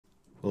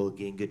Well,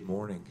 again, good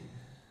morning.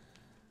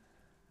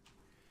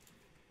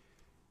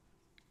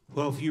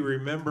 Well, if you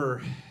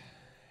remember,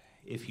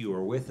 if you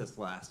were with us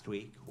last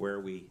week where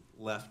we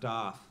left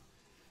off,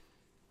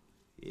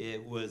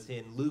 it was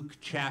in Luke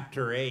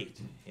chapter 8,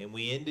 and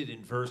we ended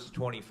in verse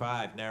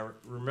 25. Now,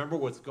 remember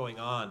what's going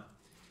on.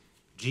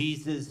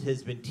 Jesus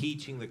has been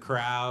teaching the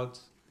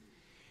crowds,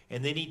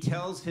 and then he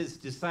tells his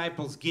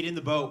disciples, get in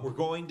the boat. We're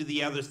going to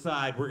the other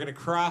side. We're going to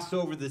cross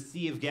over the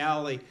Sea of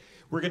Galilee.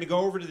 We're going to go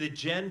over to the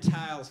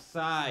Gentile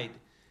side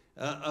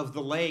of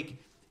the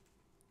lake,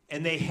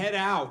 and they head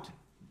out.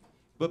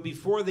 But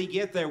before they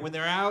get there, when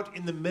they're out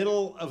in the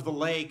middle of the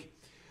lake,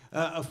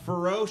 a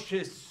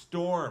ferocious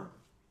storm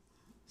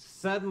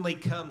suddenly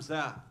comes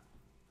up.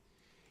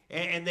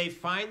 And they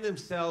find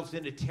themselves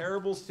in a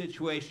terrible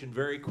situation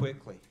very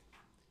quickly.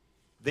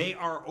 They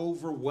are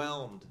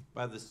overwhelmed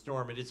by the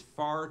storm. It is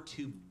far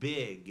too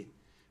big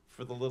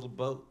for the little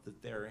boat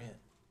that they're in.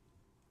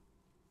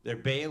 They're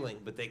bailing,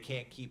 but they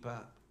can't keep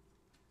up.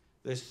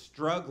 They're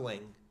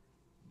struggling,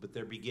 but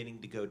they're beginning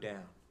to go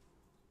down.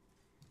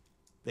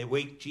 They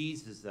wake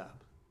Jesus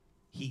up.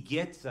 He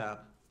gets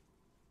up,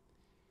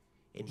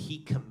 and he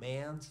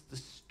commands the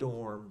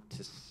storm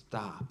to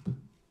stop.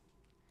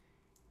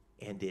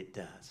 And it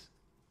does.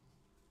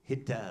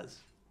 It does.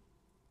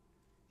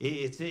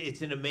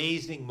 It's an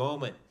amazing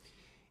moment.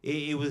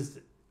 It was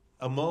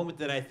a moment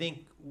that I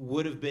think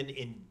would have been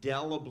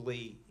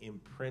indelibly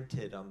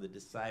imprinted on the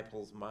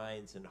disciples'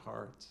 minds and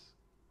hearts.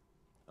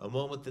 A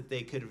moment that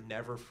they could have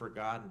never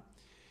forgotten.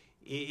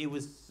 It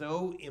was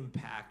so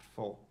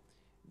impactful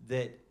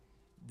that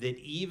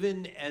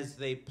even as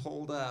they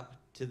pulled up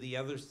to the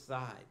other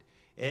side,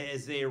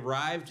 as they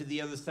arrived to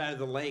the other side of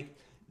the lake,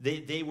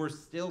 they were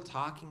still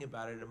talking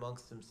about it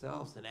amongst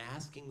themselves and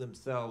asking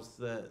themselves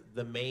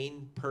the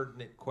main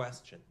pertinent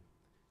question.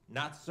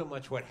 Not so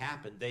much what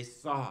happened. They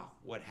saw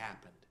what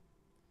happened.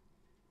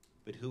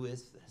 But who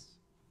is this?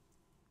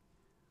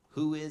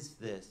 Who is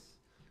this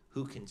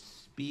who can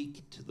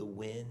speak to the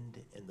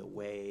wind and the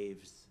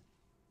waves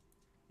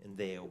and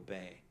they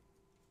obey?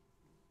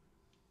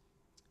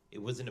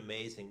 It was an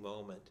amazing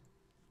moment.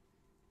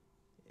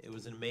 It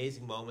was an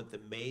amazing moment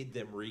that made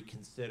them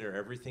reconsider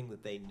everything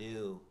that they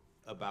knew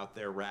about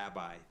their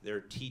rabbi, their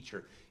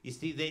teacher. You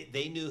see,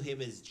 they knew him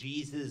as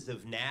Jesus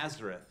of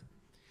Nazareth.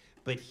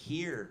 But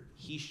here,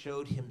 he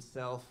showed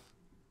himself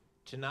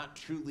to not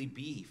truly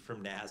be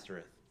from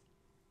Nazareth,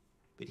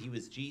 but he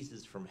was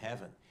Jesus from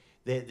heaven,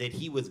 that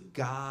he was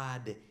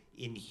God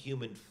in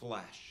human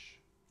flesh.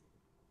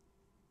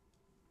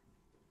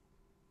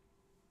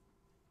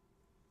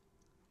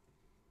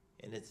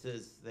 And it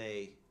says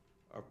they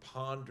are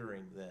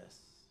pondering this,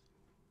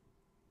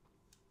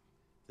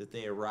 that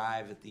they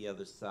arrive at the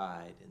other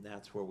side, and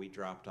that's where we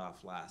dropped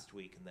off last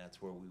week, and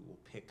that's where we will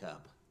pick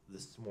up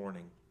this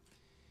morning.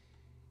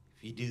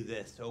 If you do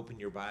this, open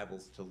your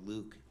Bibles to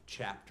Luke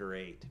chapter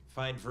 8.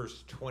 Find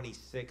verse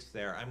 26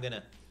 there. I'm going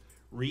to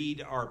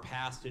read our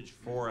passage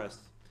for us.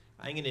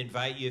 I'm going to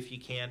invite you, if you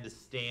can, to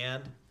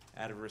stand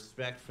out of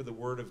respect for the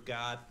Word of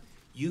God.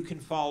 You can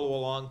follow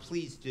along.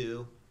 Please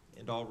do,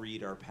 and I'll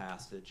read our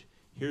passage.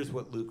 Here's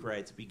what Luke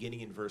writes, beginning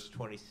in verse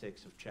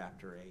 26 of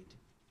chapter 8.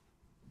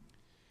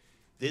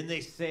 Then they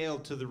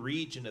sailed to the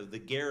region of the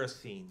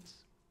Gerasenes,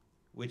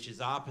 which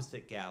is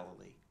opposite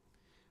Galilee.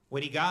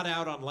 When he got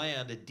out on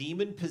land, a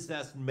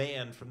demon-possessed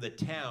man from the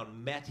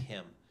town met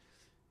him.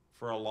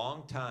 For a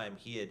long time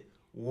he had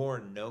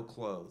worn no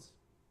clothes,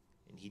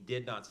 and he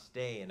did not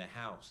stay in a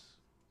house,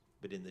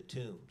 but in the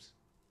tombs.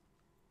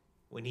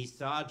 When he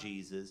saw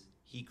Jesus,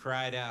 he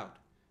cried out,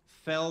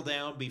 fell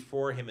down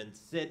before him, and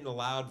said in a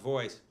loud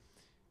voice,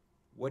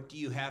 "What do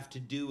you have to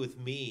do with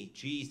me,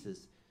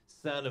 Jesus,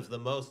 Son of the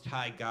Most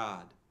High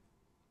God?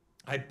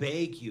 I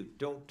beg you,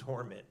 don't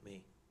torment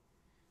me."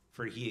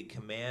 For he had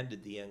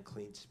commanded the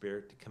unclean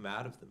spirit to come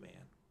out of the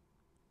man.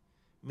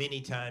 Many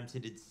times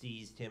it had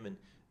seized him, and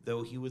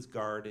though he was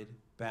guarded,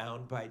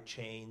 bound by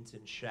chains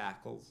and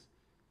shackles,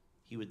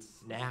 he would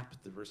snap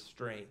the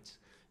restraints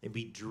and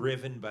be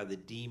driven by the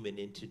demon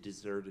into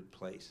deserted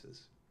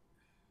places.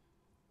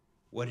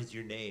 "What is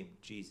your name?"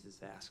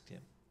 Jesus asked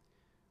him.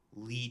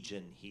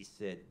 "Legion," he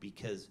said,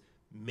 because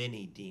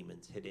many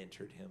demons had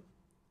entered him.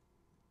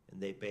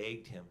 And they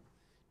begged him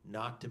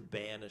not to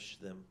banish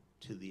them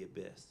to the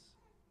abyss.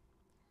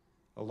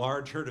 A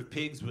large herd of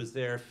pigs was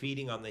there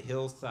feeding on the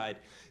hillside.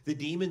 The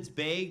demons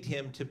begged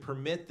him to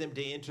permit them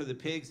to enter the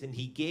pigs, and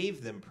he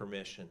gave them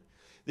permission.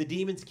 The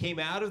demons came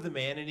out of the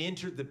man and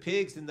entered the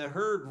pigs, and the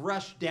herd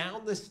rushed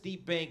down the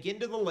steep bank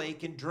into the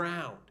lake and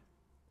drowned.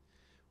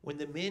 When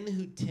the men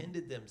who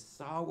tended them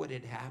saw what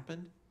had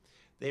happened,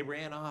 they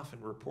ran off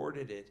and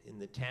reported it in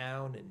the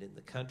town and in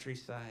the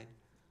countryside.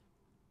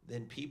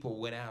 Then people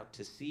went out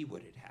to see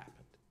what had happened.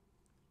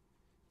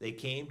 They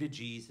came to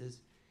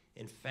Jesus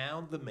and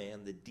found the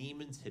man the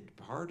demons had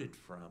departed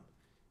from,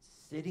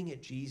 sitting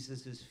at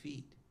Jesus'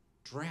 feet,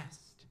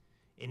 dressed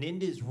and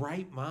in his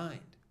right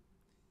mind,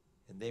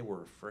 and they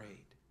were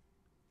afraid.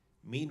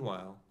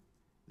 Meanwhile,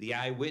 the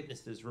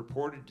eyewitnesses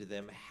reported to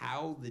them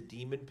how the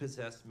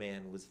demon-possessed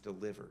man was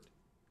delivered.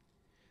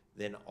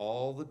 Then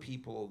all the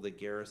people of the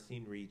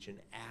Gerasene region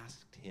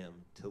asked him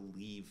to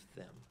leave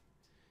them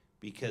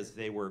because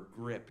they were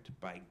gripped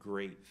by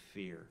great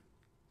fear.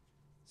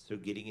 So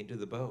getting into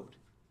the boat,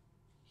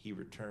 he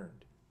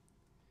returned.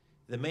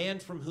 The man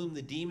from whom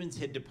the demons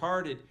had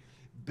departed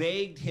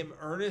begged him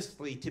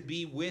earnestly to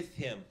be with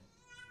him,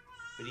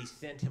 but he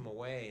sent him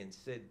away and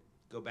said,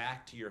 "Go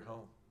back to your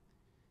home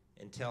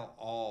and tell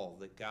all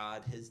that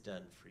God has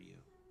done for you."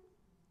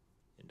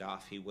 And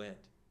off he went,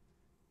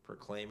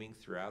 proclaiming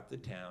throughout the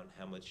town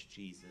how much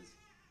Jesus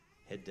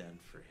had done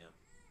for him.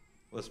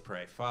 Let's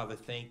pray. Father,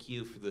 thank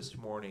you for this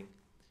morning.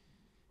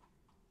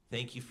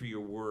 Thank you for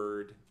your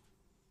word,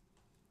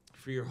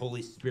 for your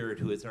Holy Spirit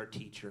who is our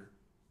teacher.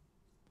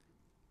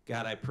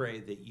 God, I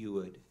pray that you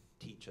would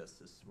teach us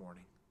this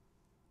morning,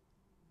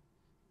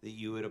 that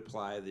you would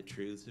apply the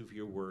truths of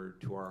your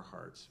word to our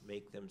hearts,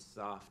 make them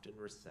soft and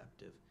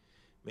receptive,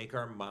 make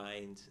our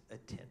minds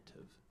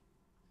attentive,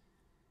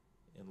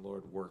 and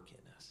Lord, work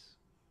in us.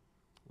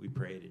 We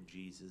pray it in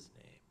Jesus'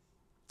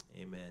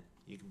 name. Amen.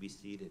 You can be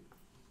seated.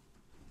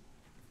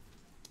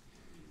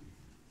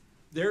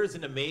 There is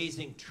an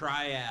amazing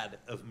triad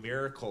of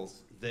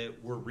miracles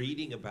that we're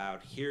reading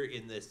about here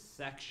in this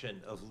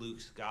section of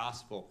Luke's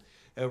gospel.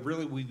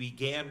 Really, we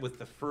began with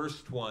the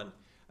first one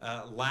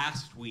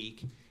last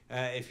week.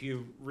 If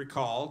you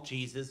recall,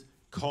 Jesus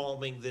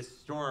calming this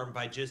storm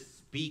by just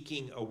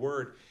speaking a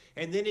word.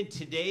 And then in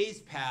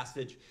today's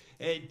passage,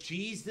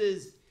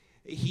 Jesus,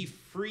 he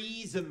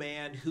frees a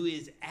man who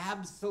is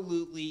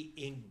absolutely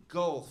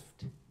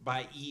engulfed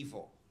by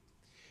evil.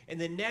 And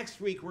then next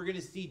week, we're going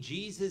to see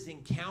Jesus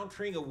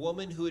encountering a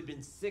woman who had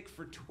been sick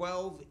for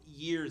 12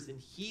 years and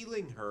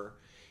healing her,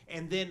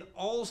 and then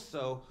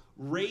also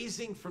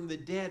raising from the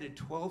dead a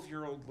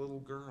 12-year-old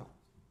little girl.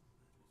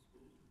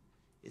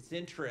 It's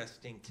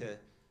interesting to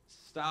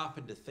stop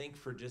and to think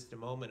for just a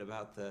moment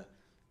about the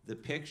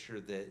picture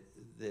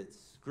that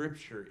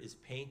Scripture is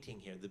painting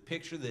here, the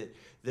picture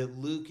that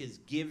Luke is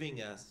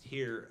giving us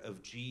here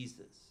of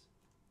Jesus.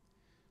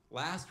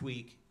 Last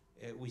week,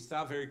 we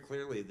saw very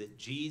clearly that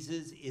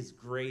Jesus is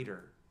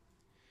greater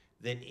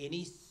than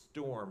any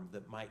storm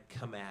that might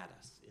come at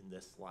us in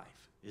this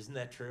life. Isn't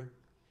that true?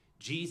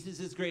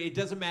 Jesus is great. It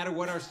doesn't matter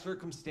what our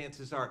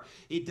circumstances are.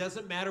 It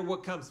doesn't matter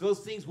what comes.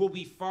 Those things will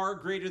be far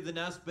greater than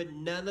us, but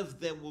none of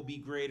them will be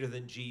greater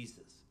than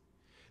Jesus.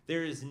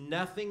 There is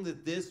nothing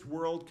that this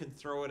world can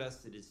throw at us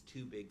that is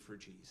too big for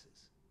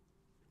Jesus.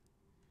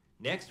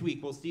 Next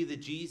week, we'll see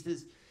that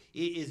Jesus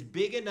is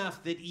big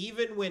enough that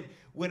even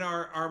when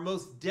our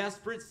most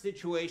desperate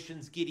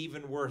situations get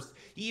even worse,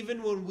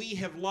 even when we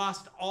have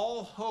lost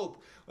all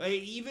hope,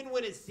 even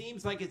when it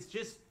seems like it's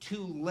just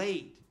too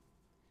late,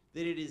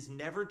 that it is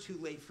never too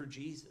late for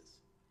Jesus,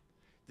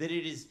 that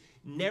it is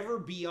never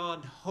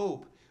beyond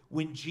hope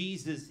when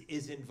Jesus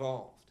is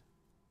involved.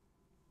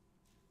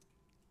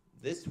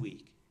 This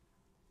week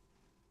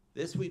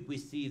we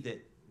see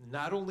that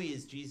not only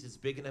is Jesus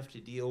big enough to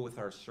deal with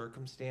our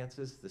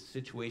circumstances, the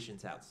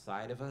situations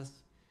outside of us,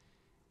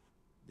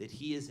 that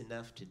he is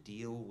enough to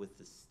deal with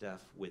the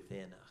stuff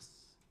within us,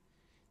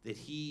 that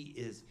he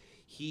is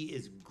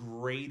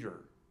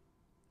greater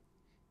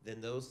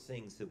than those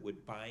things that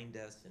would bind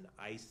us and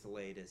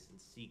isolate us and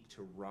seek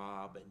to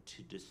rob and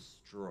to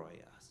destroy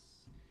us.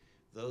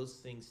 Those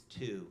things,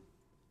 too,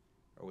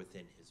 are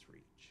within his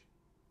reach.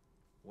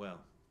 Well,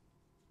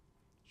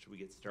 should we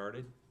get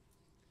started?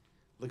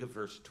 Look at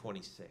verse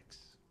 26.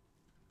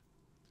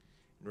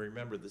 And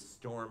remember, the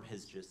storm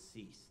has just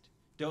ceased.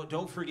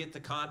 Don't forget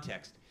the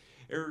context.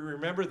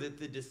 Remember that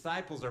the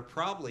disciples are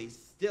probably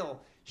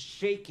still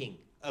shaking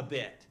a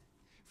bit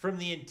from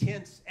the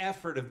intense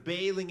effort of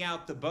bailing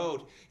out the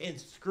boat and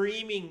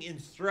screaming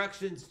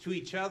instructions to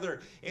each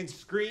other and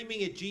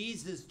screaming at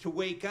Jesus to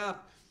wake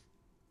up.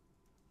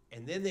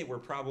 And then they were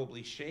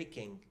probably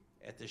shaking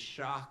at the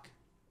shock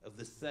of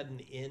the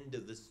sudden end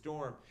of the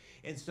storm.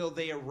 And so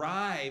they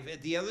arrive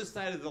at the other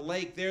side of the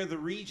lake there, the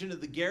region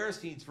of the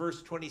Gerasenes,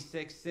 verse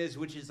 26 says,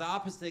 which is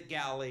opposite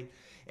Galilee.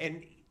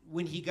 And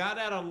when he got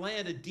out on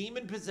land, a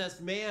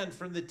demon-possessed man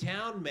from the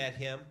town met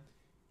him,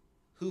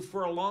 who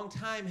for a long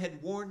time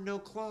had worn no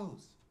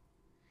clothes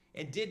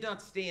and did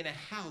not stay in a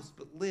house,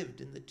 but lived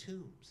in the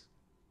tombs.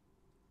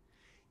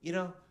 You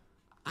know,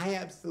 I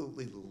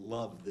absolutely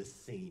love this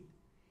scene.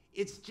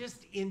 It's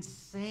just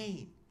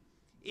insane.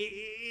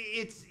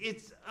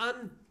 It's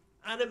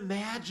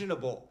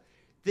unimaginable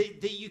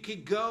that you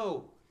could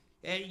go,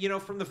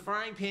 from the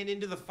frying pan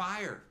into the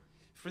fire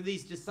for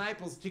these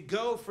disciples, to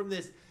go from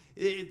this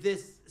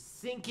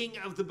sinking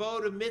of the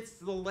boat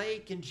amidst the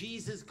lake and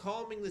Jesus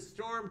calming the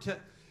storm to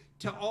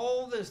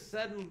all of a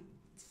sudden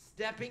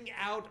stepping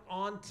out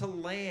onto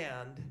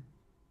land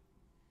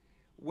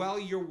while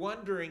you're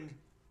wondering,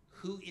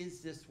 who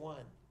is this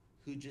one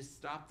who just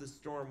stopped the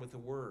storm with a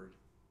word?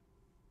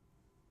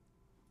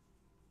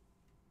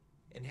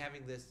 And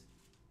having this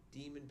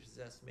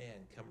demon-possessed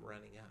man come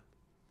running up.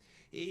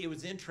 It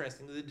was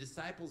interesting. The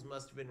disciples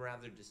must have been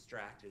rather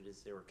distracted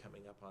as they were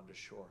coming up onto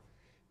shore,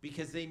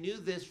 because they knew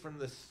this from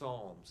the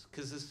Psalms,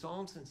 because the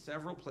Psalms in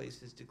several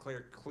places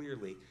declare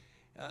clearly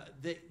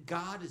that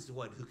God is the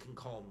one who can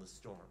calm the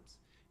storms.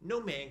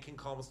 No man can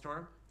calm a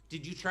storm.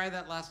 Did you try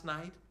that last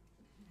night?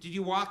 Did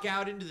you walk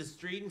out into the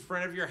street in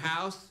front of your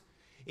house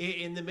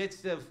in the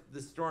midst of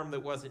the storm that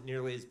wasn't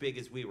nearly as big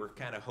as we were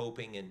kind of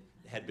hoping and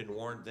had been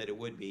warned that it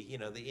would be,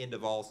 the end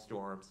of all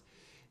storms.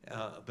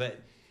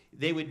 But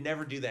they would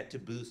never do that to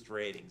boost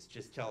ratings,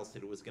 just tell us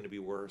that it was going to be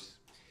worse.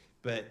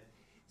 But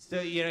so,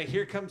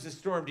 here comes the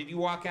storm. Did you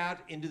walk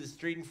out into the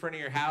street in front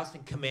of your house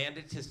and command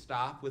it to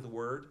stop with a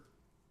word?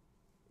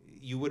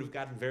 You would have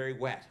gotten very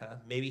wet, huh?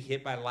 Maybe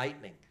hit by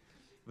lightning.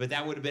 But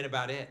that would have been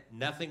about it.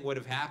 Nothing would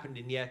have happened,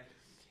 and yet,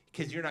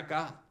 because you're not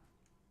God.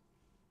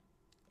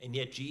 And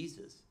yet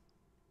Jesus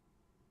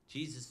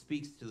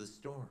speaks to the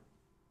storm.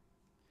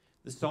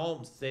 The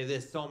Psalms say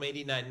this, Psalm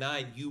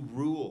 89:9, you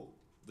rule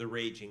the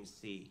raging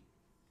sea.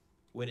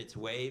 When its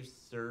waves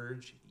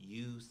surge,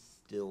 you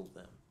still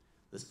them.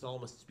 The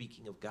psalmist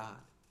speaking of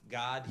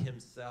God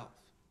himself.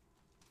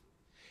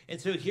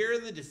 And so here are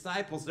the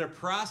disciples. They're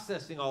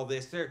processing all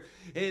this. They're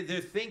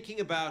thinking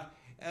about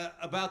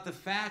the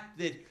fact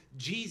that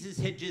Jesus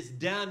had just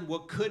done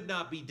what could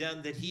not be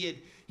done, that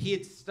he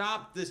had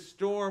stopped the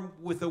storm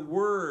with a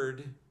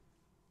word.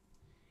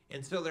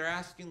 And so they're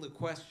asking the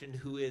question,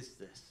 who is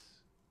this?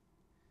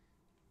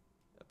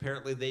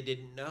 Apparently they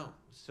didn't know.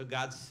 So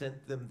God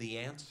sent them the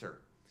answer.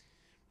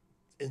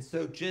 And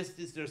so just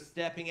as they're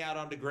stepping out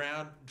onto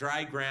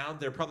dry ground,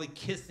 they're probably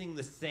kissing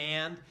the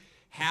sand,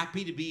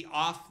 happy to be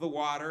off the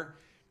water,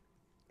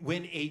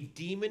 when a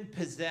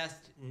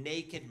demon-possessed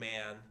naked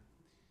man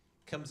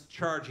comes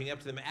charging up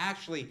to them.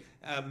 Actually,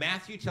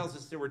 Matthew tells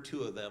us there were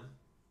two of them.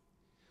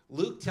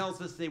 Luke tells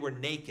us they were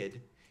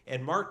naked.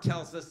 And Mark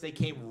tells us they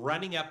came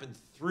running up and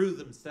threw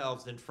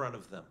themselves in front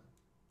of them.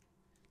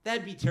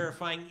 That'd be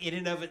terrifying in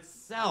and of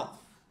itself.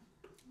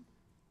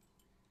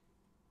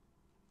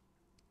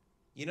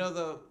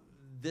 Though,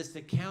 this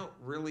account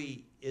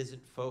really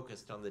isn't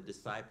focused on the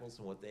disciples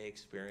and what they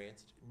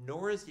experienced,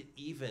 nor is it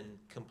even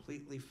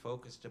completely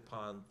focused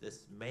upon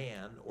this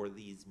man or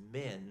these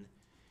men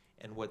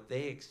and what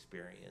they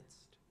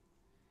experienced.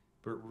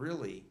 But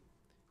really,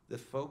 the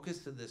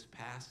focus of this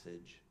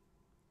passage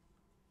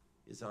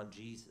is on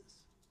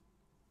Jesus.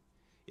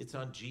 It's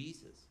on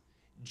Jesus.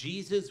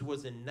 Jesus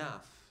was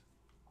enough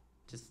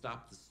to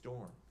stop the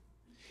storm.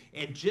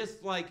 And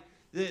just like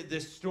the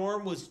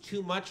storm was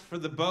too much for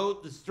the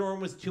boat, the storm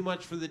was too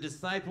much for the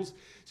disciples,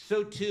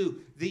 so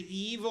too the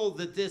evil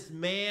that these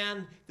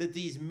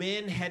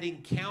men had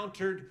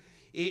encountered,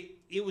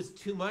 it was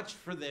too much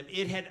for them.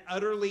 It had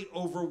utterly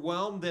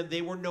overwhelmed them.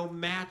 They were no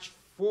match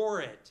for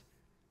it.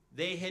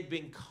 They had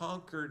been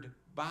conquered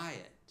by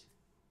it.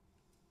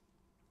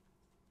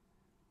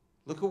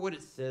 Look at what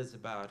it says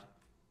about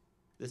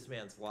this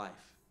man's life.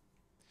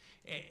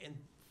 And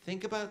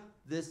think about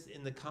this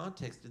in the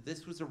context that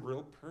this was a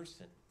real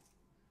person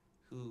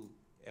who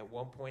at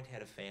one point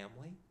had a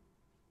family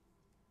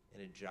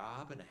and a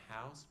job and a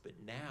house, but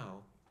now,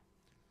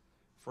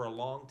 for a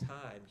long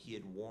time, he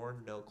had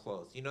worn no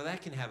clothes.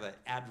 That can have an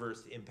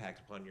adverse impact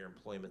upon your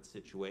employment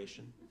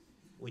situation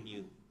when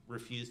you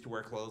refuse to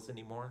wear clothes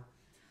anymore.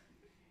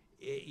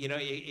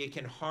 It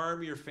can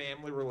harm your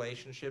family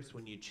relationships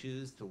when you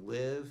choose to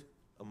live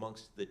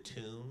amongst the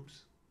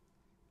tombs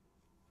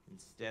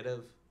instead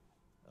of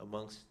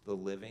amongst the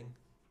living.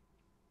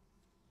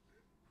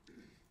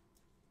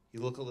 You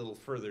look a little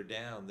further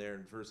down there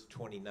in verse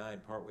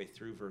 29, partway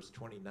through verse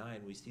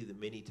 29, we see that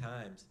many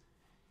times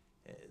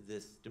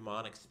this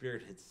demonic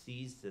spirit had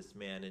seized this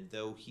man, and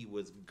though he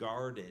was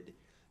guarded,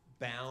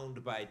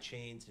 bound by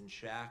chains and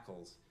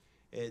shackles,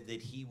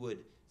 that he would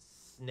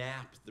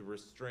snap the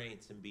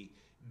restraints and be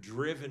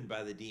driven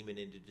by the demon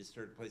into a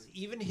deserted place.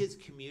 Even his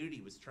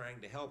community was trying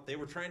to help. They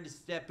were trying to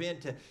step in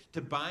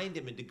to bind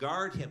him and to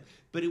guard him,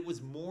 but it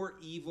was more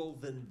evil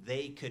than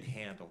they could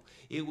handle.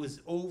 It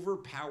was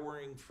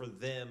overpowering for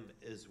them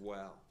as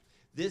well.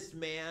 This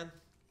man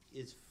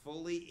is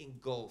fully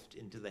engulfed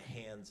into the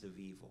hands of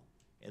evil,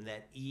 and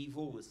that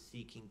evil was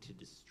seeking to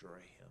destroy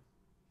him.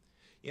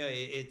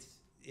 It's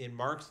in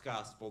Mark's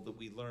gospel that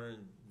we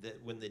learn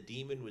that when the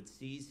demon would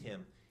seize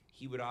him,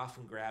 he would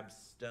often grab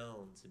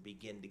stones and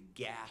begin to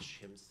gash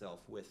himself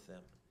with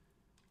them,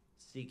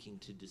 seeking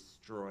to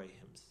destroy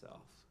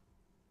himself.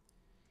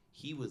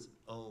 He was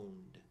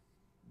owned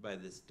by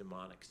this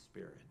demonic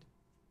spirit.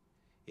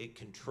 It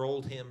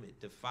controlled him, it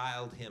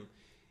defiled him,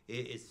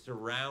 it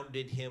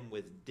surrounded him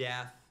with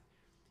death.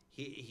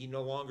 He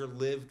no longer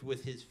lived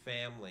with his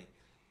family.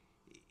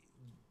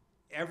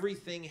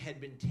 Everything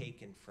had been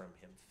taken from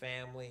him,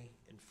 family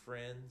and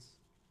friends.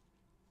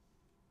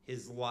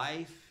 His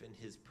life and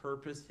his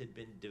purpose had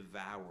been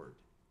devoured.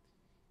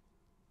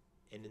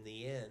 And in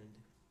the end,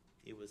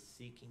 it was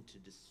seeking to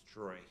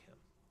destroy him.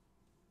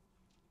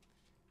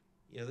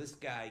 This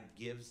guy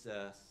gives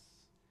us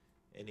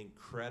an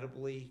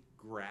incredibly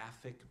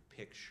graphic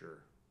picture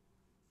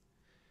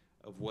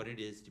of what it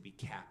is to be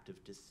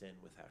captive to sin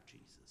without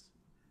Jesus.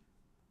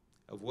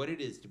 Of what it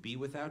is to be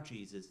without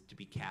Jesus, to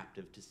be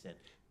captive to sin.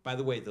 By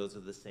the way, those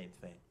are the same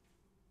thing.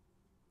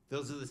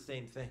 Those are the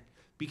same thing.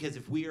 Because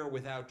if we are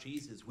without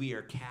Jesus, we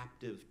are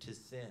captive to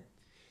sin.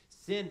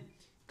 Sin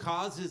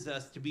causes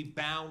us to be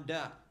bound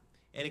up,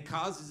 and it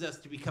causes us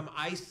to become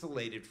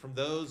isolated from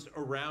those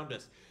around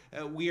us.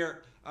 We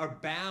are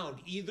bound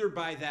either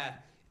by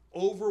that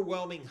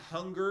overwhelming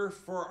hunger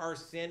for our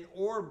sin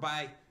or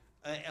by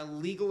a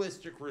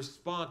legalistic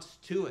response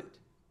to it.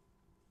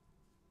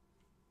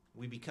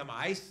 We become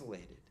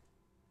isolated.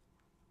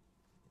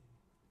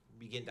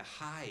 We begin to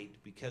hide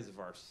because of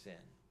our sin.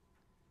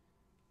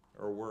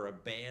 Or we're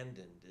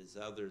abandoned as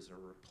others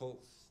are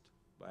repulsed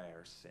by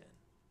our sin.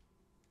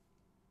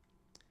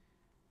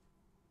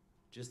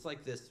 Just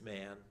like this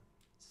man,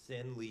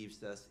 sin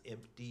leaves us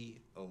empty,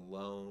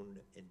 alone,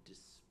 and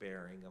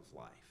despairing of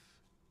life.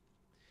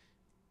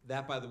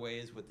 That, by the way,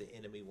 is what the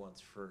enemy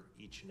wants for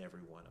each and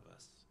every one of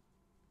us.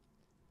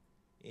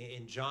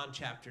 In John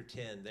chapter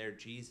 10, there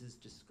Jesus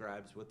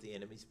describes what the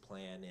enemy's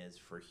plan is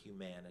for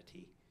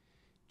humanity.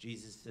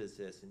 Jesus says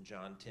this in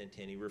John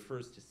 10:10. He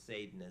refers to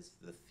Satan as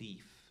the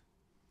thief.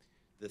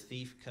 The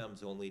thief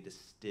comes only to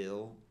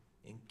steal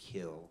and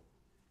kill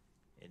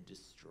and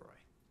destroy.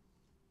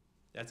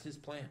 That's his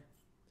plan.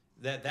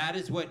 That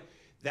is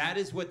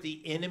what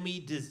the enemy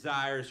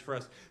desires for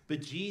us.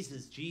 But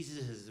Jesus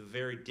has a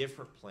very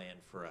different plan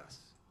for us.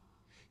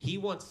 He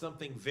wants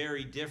something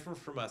very different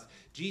from us.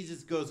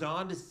 Jesus goes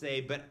on to say,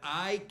 but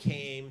I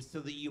came so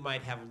that you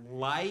might have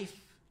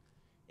life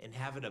and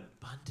have it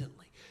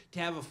abundantly. To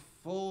have a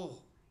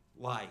full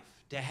life.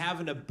 To have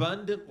an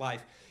abundant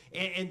life.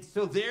 And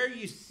so there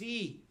you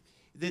see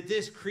that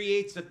this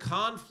creates a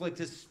conflict,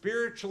 a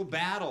spiritual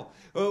battle,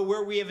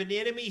 where we have an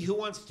enemy who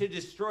wants to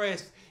destroy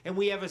us, and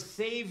we have a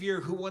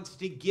Savior who wants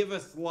to give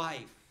us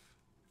life.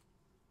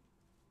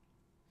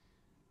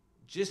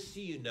 Just so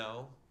you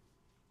know,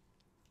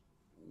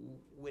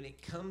 when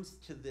it comes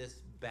to this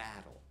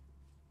battle,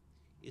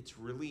 it's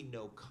really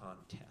no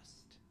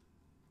contest.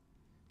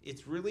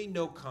 It's really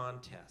no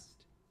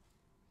contest.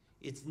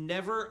 It's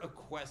never a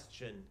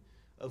question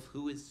of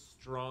who is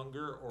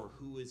stronger or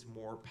who is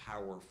more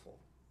powerful.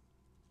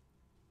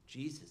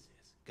 Jesus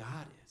is.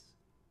 God is.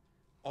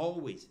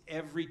 Always,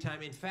 every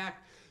time. In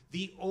fact,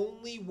 the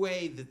only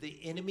way that the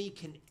enemy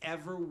can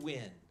ever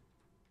win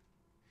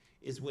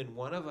is when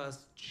one of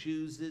us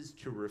chooses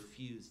to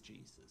refuse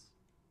Jesus.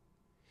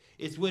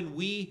 It's when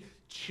we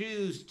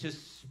choose to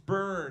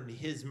spurn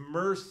his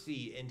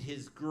mercy and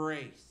his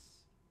grace.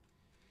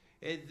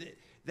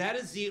 That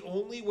is the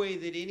only way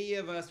that any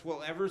of us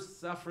will ever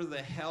suffer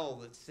the hell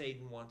that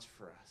Satan wants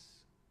for us.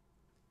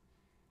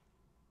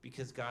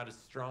 Because God is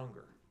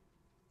stronger.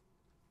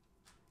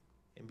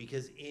 And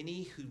because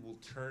any who will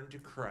turn to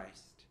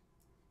Christ,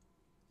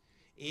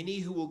 any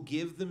who will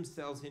give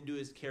themselves into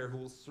his care, who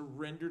will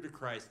surrender to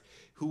Christ,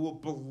 who will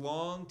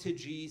belong to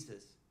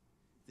Jesus,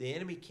 the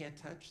enemy can't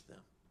touch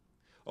them.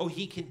 Oh,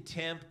 he can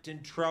tempt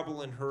and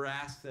trouble and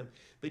harass them,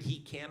 but he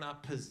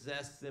cannot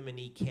possess them and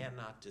he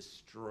cannot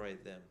destroy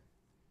them.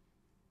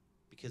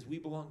 Because we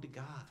belong to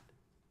God,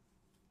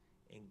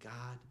 and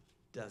God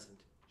doesn't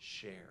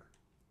share.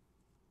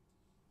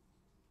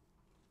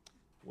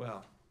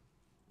 Well,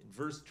 in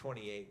verse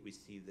 28, we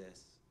see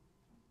this.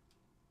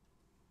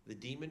 The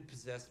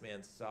demon-possessed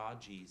man saw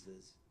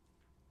Jesus,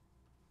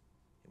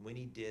 and when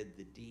he did,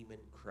 the demon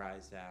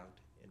cries out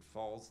and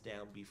falls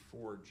down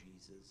before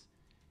Jesus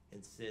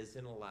and says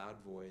in a loud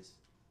voice,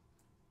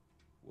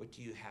 "What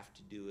do you have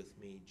to do with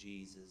me,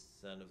 Jesus,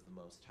 Son of the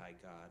Most High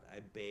God? I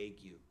beg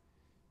you,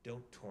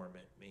 don't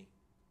torment me."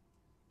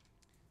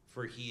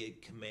 For he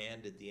had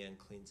commanded the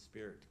unclean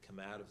spirit to come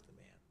out of the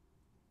man.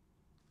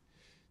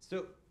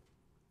 So,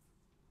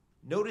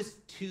 notice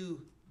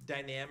two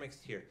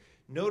dynamics here.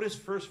 Notice,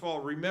 first of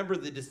all, remember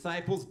the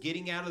disciples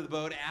getting out of the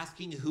boat,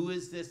 asking, who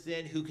is this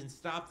then who can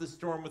stop the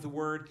storm with a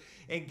word?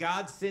 And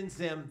God sends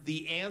them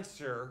the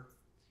answer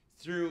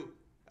through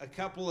a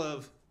couple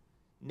of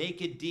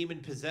naked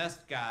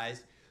demon-possessed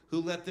guys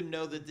who let them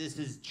know that this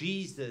is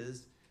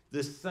Jesus,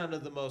 the Son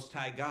of the Most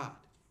High God.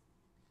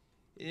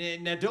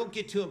 Now, don't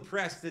get too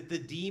impressed that the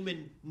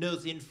demon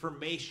knows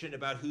information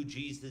about who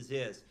Jesus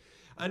is.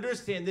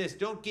 Understand this.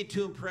 Don't get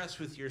too impressed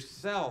with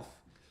yourself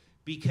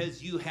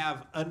because you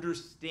have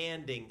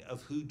understanding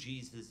of who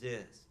Jesus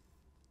is.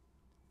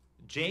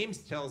 James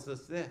tells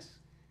us this.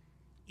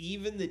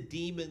 Even the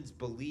demons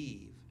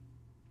believe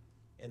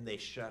and they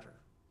shudder.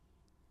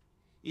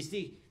 You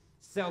see,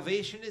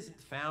 salvation isn't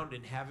found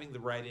in having the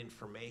right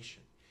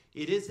information.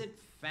 It isn't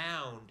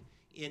found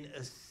in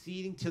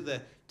acceding to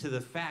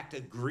the fact,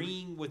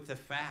 agreeing with the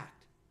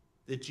fact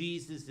that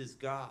Jesus is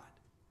God.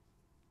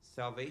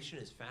 Salvation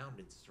is found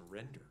in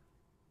surrender.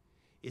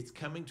 It's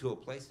coming to a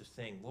place of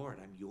saying, Lord,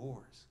 I'm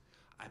yours.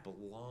 I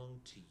belong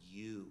to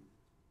you.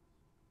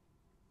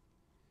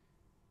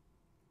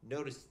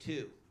 Notice,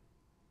 too,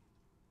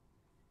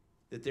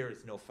 that there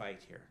is no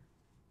fight here.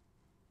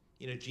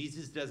 You know,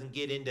 Jesus doesn't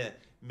get into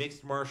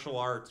mixed martial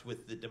arts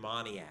with the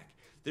demoniac.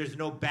 There's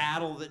no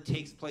battle that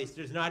takes place.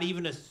 There's not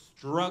even a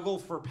struggle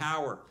for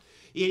power.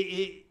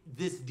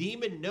 This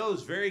demon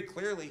knows very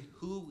clearly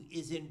who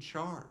is in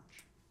charge.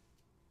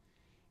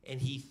 And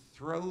he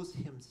throws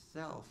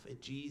himself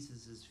at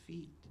Jesus'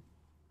 feet.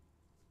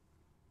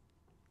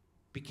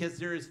 because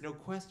there is no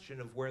question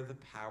of where the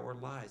power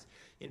lies.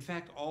 In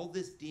fact, all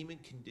this demon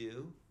can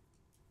do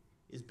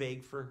is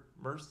beg for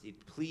mercy,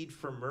 plead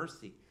for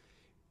mercy,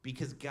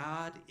 because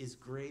God is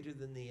greater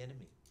than the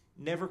enemy.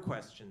 Never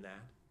question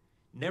that.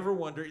 Never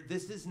wonder.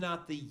 This is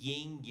not the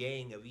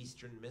yin-yang of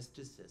Eastern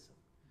mysticism.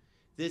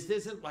 This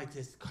isn't like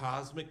this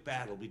cosmic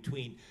battle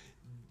between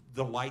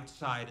the light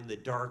side and the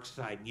dark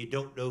side, and you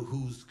don't know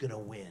who's going to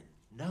win.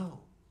 No.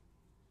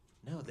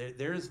 No,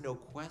 there is no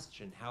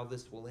question how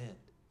this will end,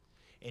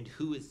 and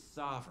who is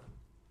sovereign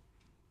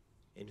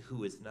and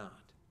who is not.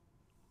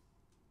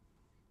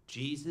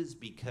 Jesus,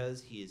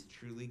 because he is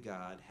truly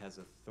God, has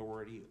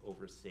authority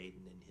over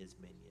Satan and his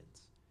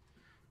minions.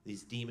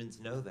 These demons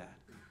know that.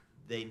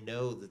 They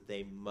know that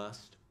they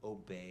must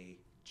obey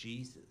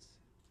Jesus.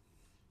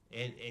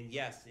 And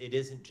yes, it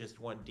isn't just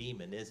one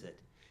demon, is it?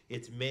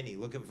 It's many.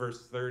 Look at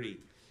verse 30.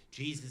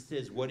 Jesus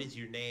says, "What is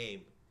your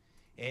name?"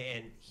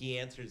 And he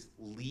answers,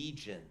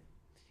 "Legion."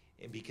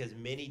 And because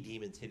many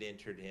demons had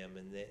entered him,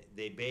 and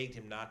they begged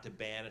him not to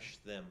banish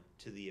them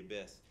to the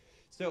abyss.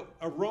 So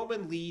a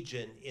Roman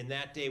legion in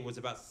that day was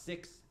about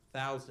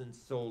 6,000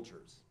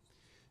 soldiers.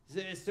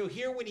 So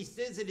here when he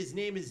says that his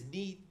name is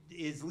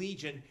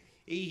Legion,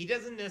 he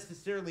doesn't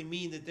necessarily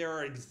mean that there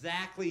are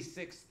exactly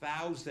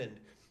 6,000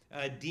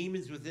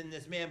 demons within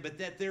this man, but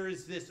that there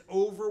is this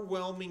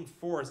overwhelming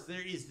force.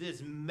 There is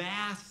this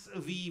mass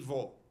of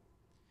evil.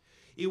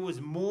 It was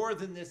more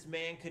than this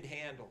man could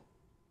handle.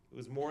 It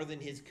was more than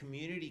his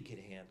community could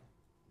handle.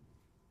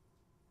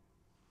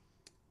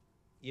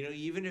 You know,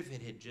 even if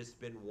it had just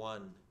been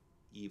one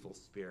evil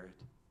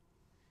spirit,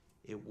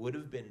 it would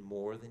have been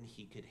more than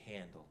he could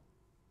handle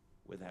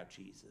without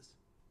Jesus.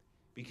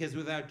 Because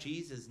without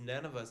Jesus,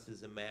 none of us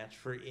is a match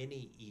for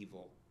any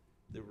evil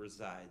that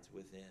resides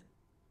within.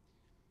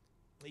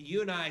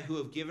 You and I who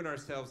have given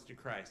ourselves to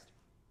Christ,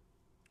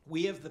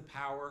 we have the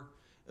power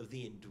of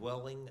the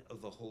indwelling of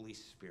the Holy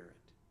Spirit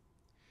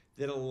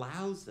that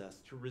allows us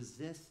to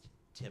resist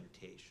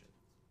temptation,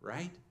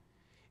 right?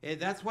 And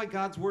that's why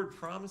God's word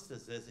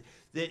promises this,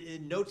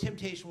 that no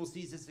temptation will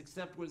seize us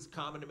except what is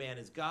common to man.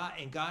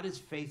 And God is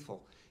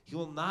faithful. He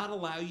will not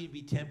allow you to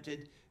be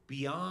tempted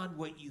beyond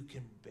what you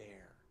can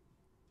bear.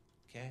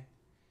 Okay?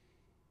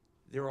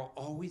 There will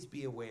always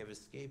be a way of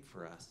escape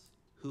for us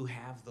who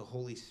have the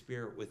Holy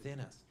Spirit within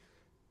us.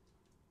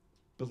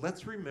 But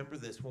let's remember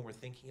this when we're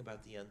thinking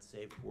about the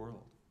unsaved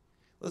world.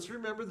 Let's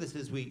remember this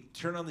as we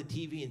turn on the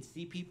TV and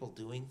see people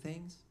doing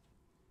things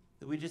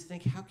that we just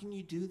think, how can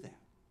you do that?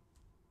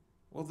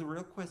 Well, the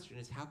real question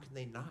is, how can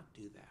they not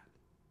do that?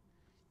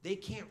 They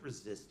can't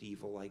resist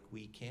evil like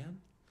we can.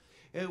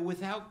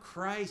 Without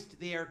Christ,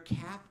 they are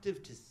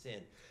captive to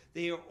sin.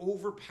 They are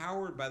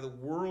overpowered by the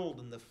world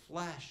and the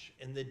flesh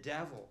and the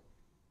devil.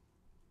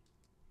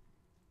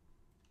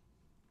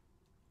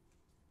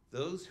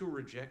 Those who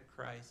reject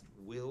Christ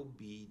will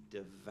be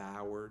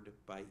devoured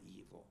by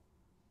evil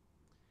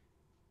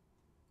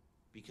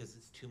because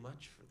it's too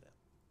much for them.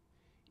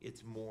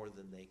 It's more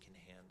than they can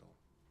handle.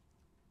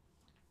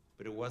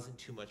 But it wasn't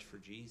too much for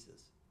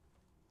Jesus.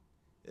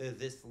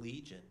 This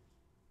legion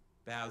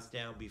bows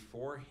down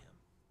before him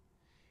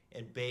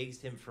and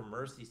begs him for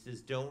mercy. He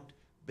says, "Don't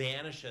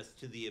banish us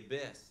to the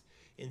abyss."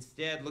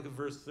 Instead, look at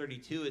verse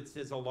 32. It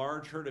says, "A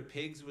large herd of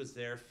pigs was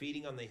there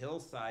feeding on the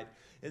hillside,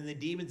 and the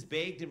demons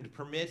begged him to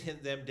permit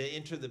them to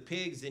enter the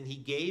pigs, and he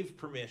gave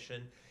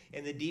permission.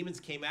 And the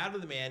demons came out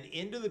of the man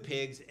into the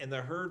pigs, and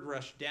the herd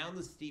rushed down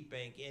the steep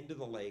bank into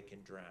the lake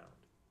and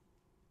drowned."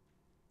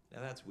 Now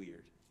that's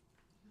weird.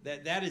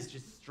 That is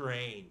just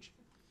strange.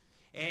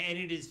 And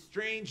it is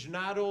strange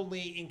not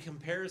only in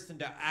comparison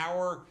to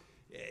our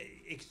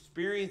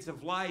experience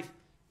of life,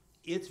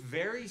 it's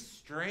very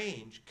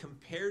strange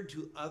compared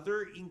to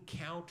other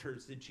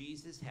encounters that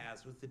Jesus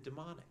has with the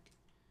demonic.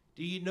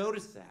 Do you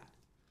notice that?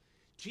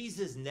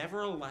 Jesus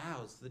never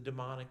allows the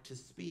demonic to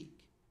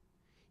speak.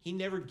 He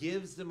never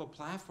gives them a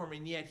platform,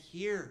 and yet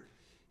here,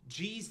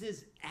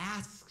 Jesus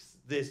asks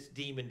this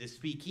demon to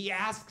speak. He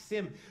asks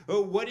him,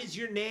 "Oh, what is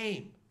your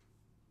name?"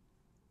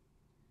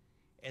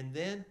 And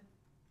then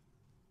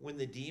when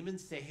the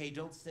demons say, "Hey,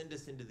 don't send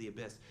us into the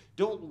abyss.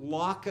 Don't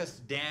lock us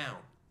down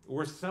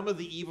where some of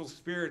the evil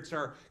spirits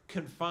are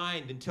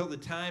confined until the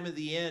time of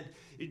the end.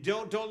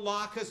 Don't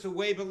lock us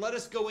away, but let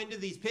us go into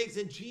these pigs."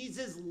 And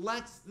Jesus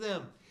lets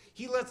them.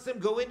 He lets them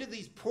go into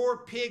these poor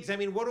pigs. I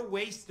mean, what a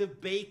waste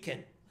of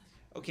bacon.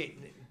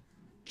 Okay,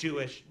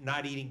 Jewish,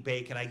 not eating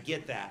bacon, I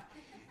get that.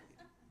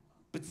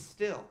 But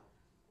still,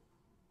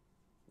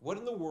 what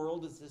in the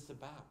world is this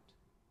about?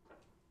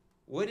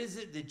 What is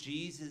it that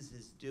Jesus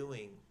is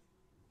doing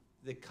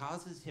that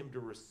causes him to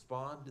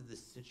respond to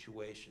this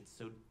situation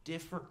so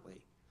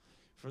differently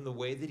from the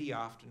way that he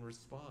often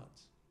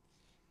responds?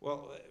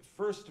 Well,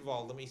 first of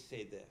all, let me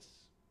say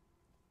this.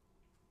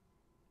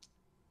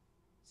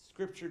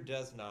 Scripture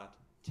does not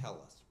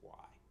tell us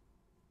why.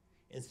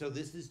 And so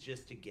this is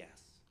just a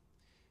guess.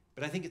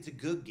 But I think it's a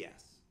good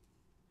guess.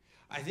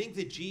 I think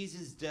that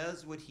Jesus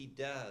does what he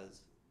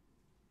does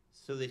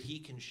so that he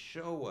can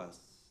show us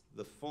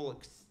the full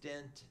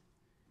extent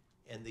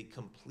and the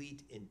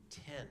complete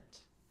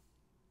intent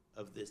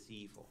of this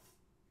evil.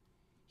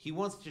 He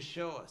wants to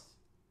show us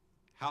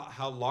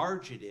how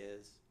large it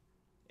is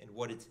and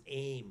what its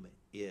aim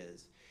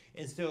is.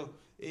 And so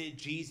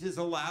Jesus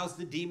allows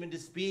the demon to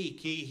speak.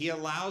 He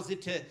allows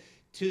it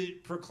to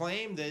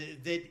proclaim that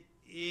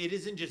it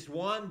isn't just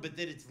one, but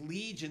that it's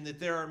legion, that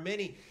there are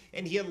many.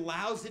 And he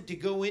allows it to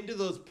go into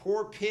those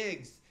poor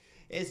pigs,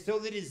 and so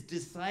that his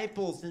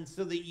disciples, and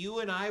so that you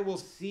and I will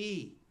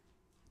see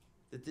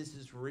that this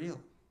is real.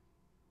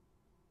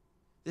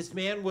 This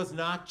man was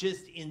not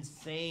just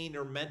insane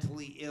or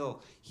mentally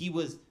ill. He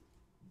was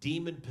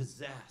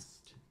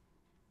demon-possessed.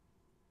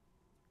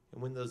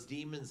 And when those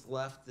demons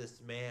left this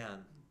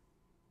man,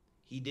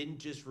 he didn't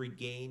just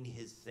regain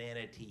his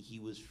sanity. He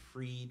was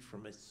freed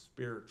from a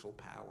spiritual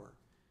power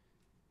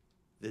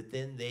that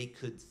then they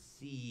could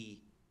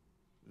see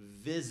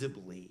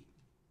visibly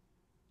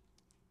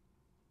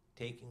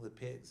taking the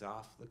pigs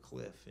off the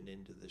cliff and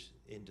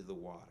into the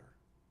water.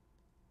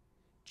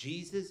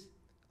 Jesus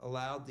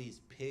allowed these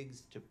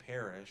pigs to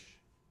perish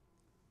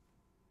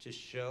to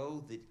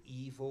show that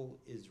evil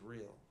is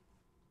real,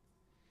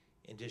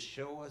 and to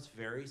show us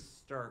very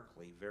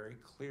starkly, very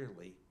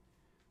clearly,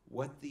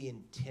 what the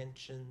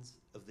intentions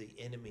of the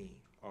enemy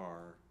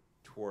are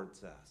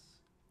towards us.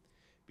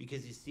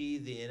 Because you see,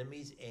 the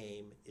enemy's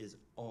aim is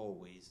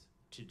always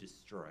to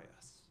destroy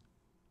us.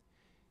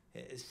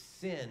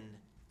 Sin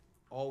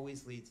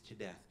always leads to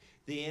death.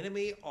 The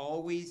enemy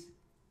always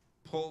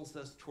pulls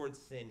us towards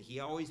sin. He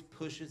always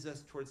pushes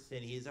us towards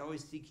sin. He is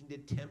always seeking to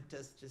tempt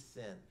us to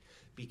sin,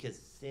 because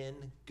sin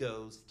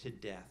goes to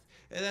death.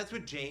 And that's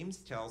what James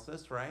tells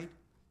us, right?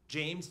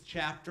 James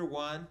chapter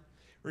 1.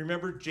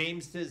 Remember,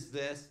 James says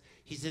this.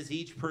 He says,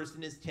 each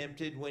person is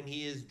tempted when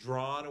he is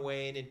drawn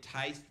away and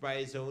enticed by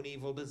his own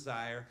evil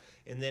desire.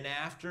 And then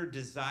after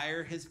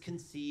desire has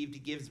conceived,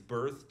 it gives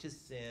birth to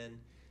sin.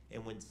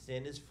 And when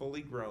sin is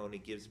fully grown,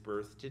 it gives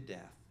birth to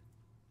death.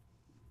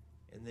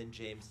 And then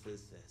James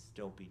says this,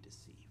 don't be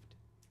deceived.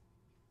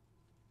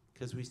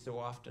 Because we so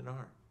often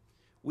are.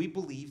 We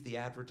believe the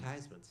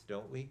advertisements,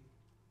 don't we?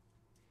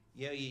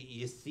 You know,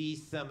 you see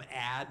some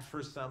ad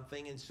for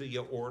something, and so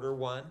you order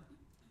one,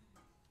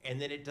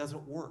 and then it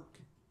doesn't work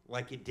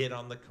like it did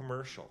on the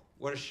commercial.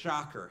 What a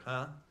shocker,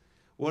 huh?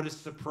 What a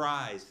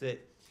surprise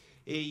that,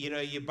 you know,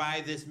 you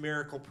buy this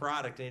miracle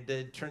product, and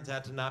it turns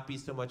out to not be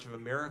so much of a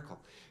miracle.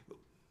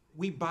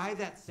 We buy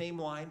that same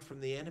line from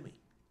the enemy.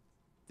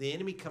 The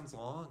enemy comes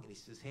along and he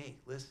says, hey,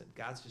 listen,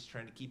 God's just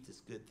trying to keep this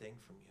good thing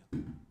from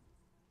you.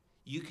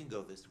 You can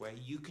go this way.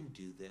 You can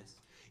do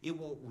this. It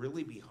won't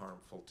really be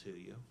harmful to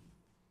you.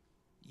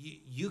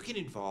 You can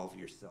involve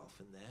yourself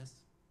in this.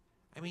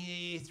 I mean,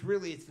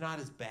 it's not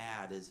as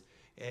bad as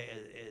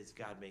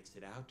God makes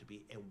it out to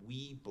be. And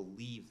we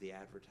believe the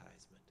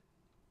advertisement.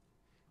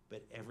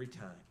 But every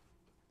time,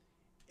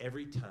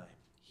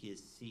 he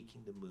is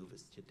seeking to move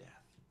us to death.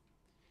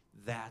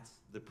 That's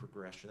the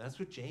progression. That's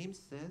what James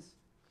says.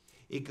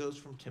 It goes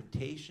from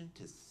temptation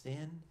to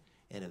sin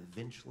and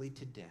eventually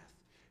to death,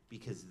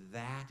 because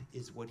that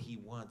is what he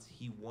wants.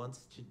 He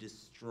wants to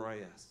destroy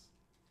us.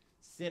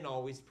 Sin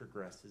always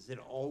progresses. It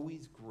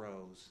always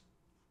grows.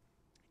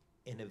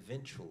 And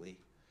eventually,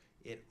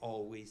 it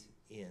always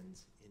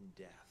ends in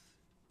death.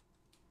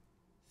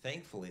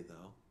 Thankfully,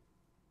 though,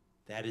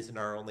 that isn't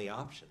our only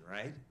option,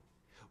 right?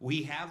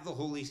 We have the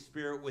Holy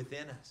Spirit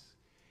within us.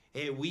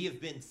 We have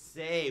been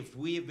saved.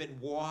 We have been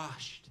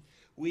washed.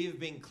 We have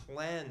been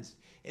cleansed.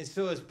 And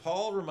so as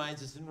Paul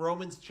reminds us in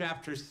Romans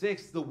chapter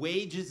 6, the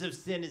wages of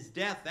sin is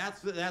death.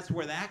 That's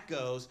where that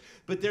goes.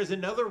 But there's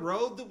another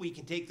road that we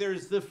can take.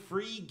 There's the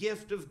free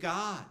gift of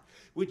God,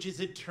 which is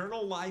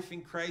eternal life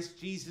in Christ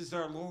Jesus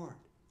our Lord.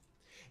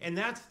 And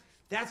that's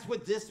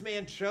what this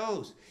man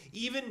chose.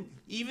 Even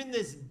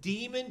this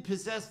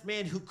demon-possessed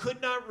man who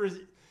could not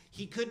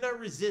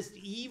resist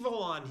evil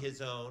on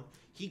his own.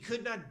 He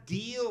could not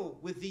deal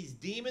with these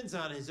demons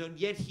on his own,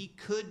 yet he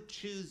could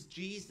choose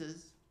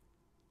Jesus.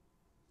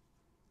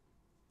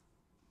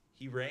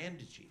 He ran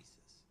to Jesus.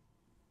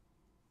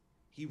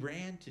 He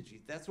ran to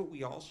Jesus. That's what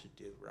we all should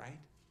do, right?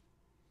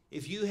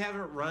 If you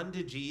haven't run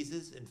to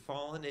Jesus and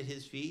fallen at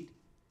his feet,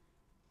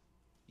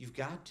 you've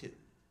got to.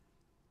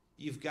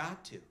 You've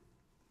got to.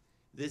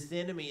 This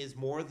enemy is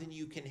more than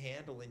you can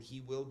handle, and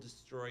he will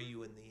destroy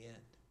you in the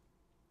end.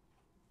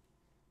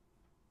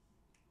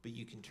 But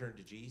you can turn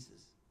to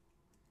Jesus.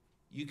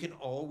 You can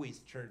always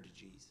turn to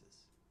Jesus.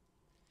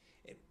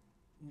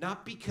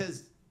 Not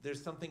because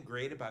there's something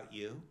great about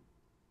you,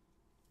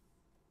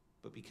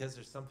 but because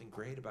there's something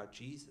great about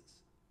Jesus.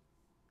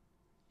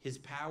 His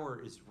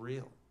power is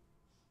real.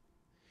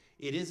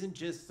 It isn't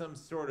just some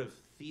sort of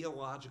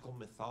theological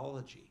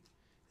mythology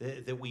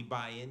that we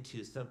buy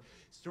into, some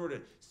sort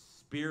of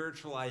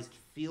spiritualized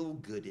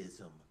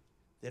feel-goodism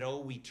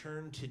that, we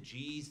turn to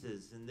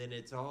Jesus and then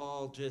it's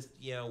all just,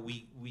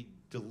 we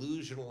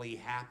delusionally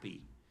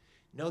happy.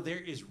 No, there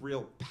is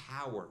real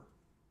power.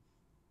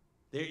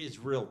 There is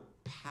real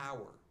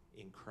power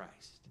in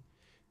Christ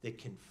that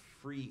can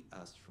free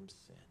us from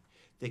sin,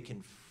 that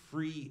can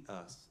free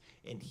us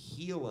and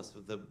heal us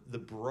of the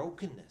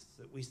brokenness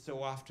that we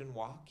so often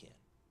walk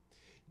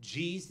in.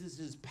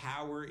 Jesus'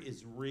 power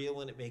is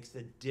real, and it makes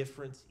a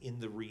difference in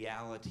the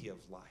reality of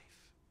life.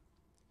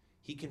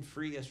 He can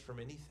free us from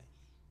anything.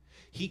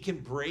 He can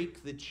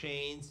break the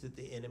chains that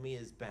the enemy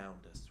has bound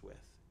us with.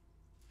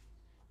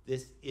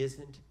 This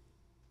isn't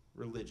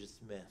religious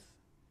myth.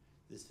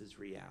 This is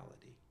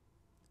reality.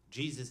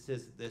 Jesus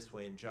says it this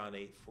way in John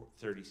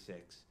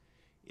 8:36.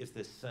 If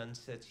the Son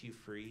sets you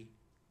free,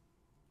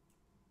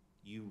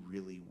 you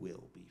really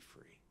will be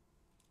free.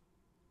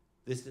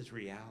 This is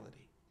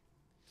reality.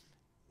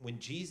 When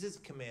Jesus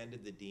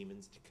commanded the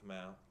demons to come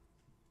out,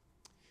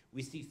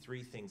 we see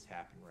three things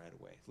happen right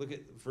away. Look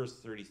at verse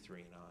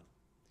 33 and on.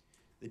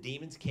 The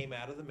demons came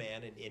out of the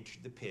man and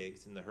entered the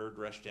pigs, and the herd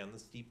rushed down the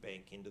steep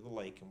bank into the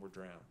lake and were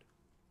drowned.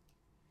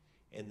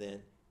 And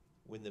then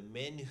when the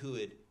men who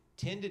had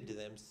tended to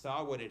them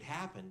saw what had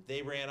happened,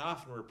 they ran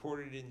off and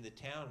reported it in the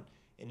town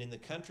and in the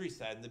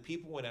countryside, and the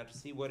people went out to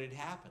see what had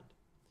happened.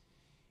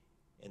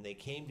 And they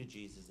came to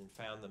Jesus and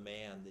found the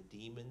man the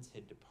demons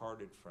had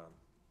departed from,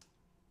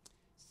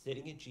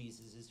 sitting at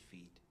Jesus'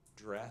 feet,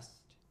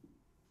 dressed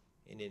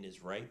and in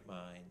his right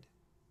mind,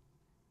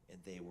 and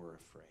they were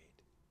afraid.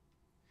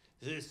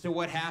 So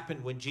what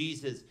happened when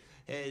Jesus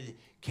had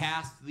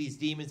cast these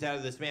demons out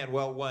of this man?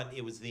 Well, one,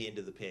 it was the end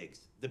of the pigs.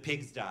 The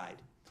pigs died.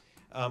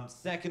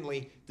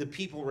 Secondly, the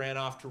people ran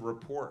off to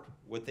report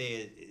what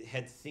they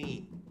had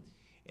seen.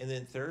 And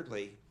then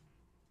thirdly,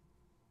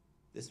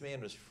 this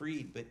man was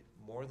freed, but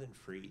more than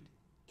freed,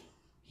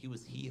 he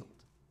was healed.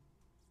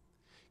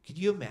 Could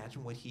you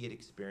imagine what he had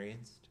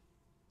experienced?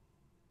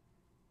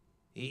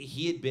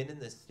 He had been in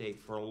this state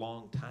for a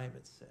long time,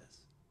 it says.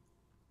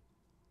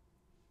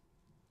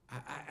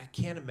 I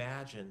can't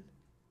imagine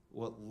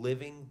what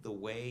living the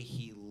way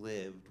he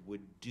lived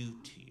would do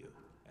to you.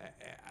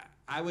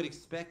 I would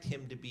expect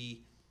him to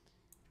be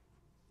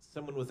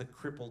someone with a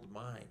crippled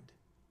mind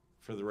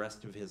for the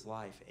rest of his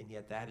life, and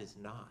yet that is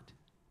not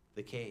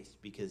the case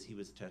because he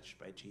was touched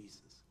by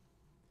Jesus.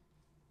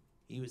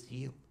 He was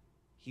healed.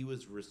 He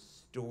was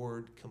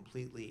restored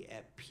completely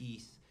at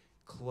peace,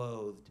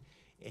 clothed,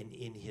 and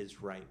in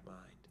his right mind.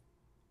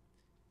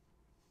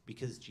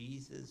 Because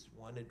Jesus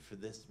wanted for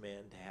this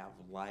man to have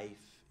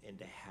life and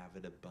to have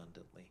it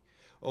abundantly.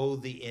 Oh,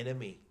 the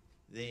enemy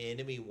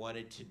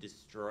wanted to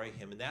destroy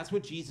him. And that's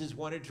what Jesus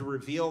wanted to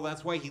reveal.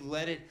 That's why he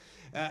let it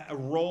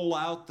roll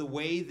out the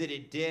way that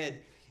it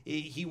did.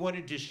 He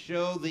wanted to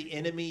show the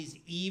enemy's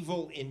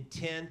evil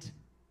intent,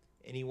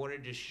 and he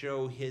wanted to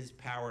show his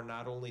power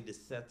not only to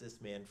set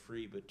this man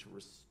free, but to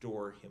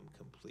restore him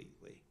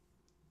completely.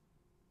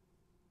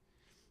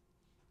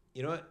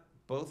 You know what?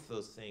 Both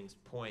those things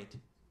point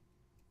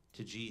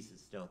to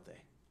Jesus, don't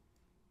they?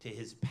 To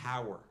his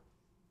power,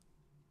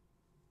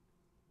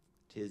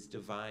 to his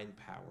divine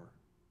power.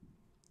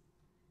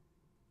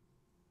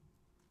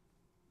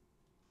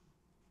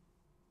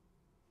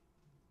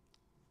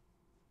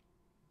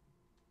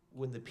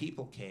 When the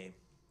people came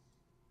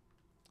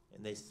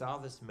and they saw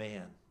this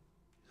man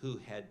who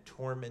had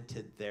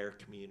tormented their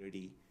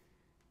community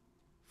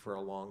for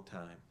a long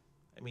time.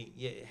 I mean,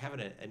 having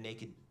a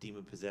naked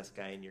demon-possessed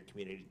guy in your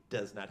community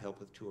does not help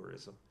with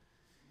tourism.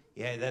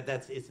 Yeah,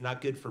 it's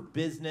not good for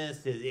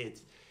business.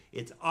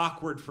 It's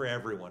awkward for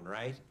everyone,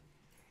 right?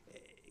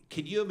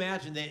 Could you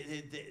imagine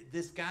that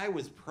this guy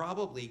was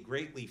probably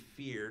greatly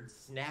feared,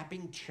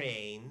 snapping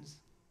chains,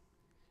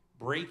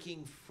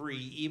 breaking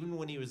free even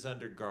when he was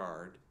under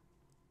guard.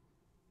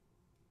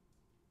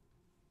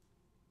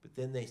 But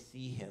then they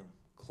see him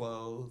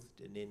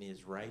clothed and in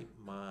his right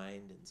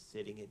mind and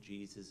sitting at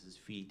Jesus'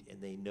 feet,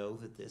 and they know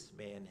that this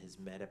man has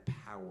met a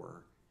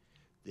power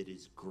that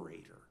is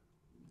greater.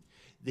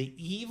 The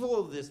evil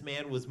of this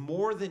man was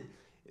more than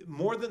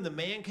the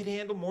man could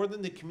handle, more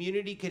than the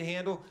community could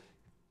handle.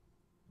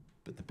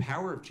 But the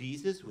power of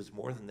Jesus was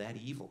more than that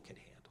evil could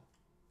handle.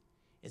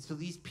 And so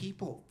these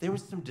people, there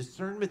was some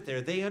discernment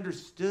there. They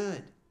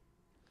understood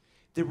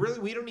that really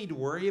we don't need to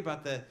worry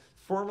about the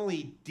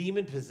formerly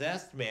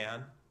demon-possessed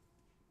man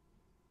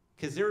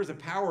because there is a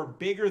power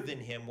bigger than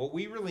him. What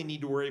we really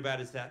need to worry about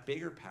is that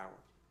bigger power.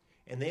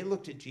 And they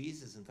looked at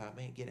Jesus and thought,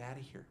 man, get out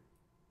of here.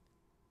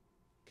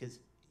 Because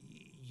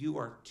you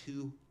are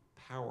too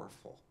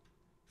powerful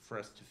for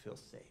us to feel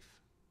safe.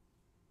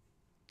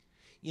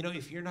 You know,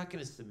 if you're not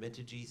going to submit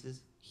to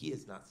Jesus, he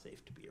is not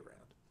safe to be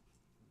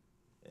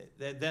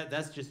around.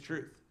 That's just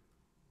truth.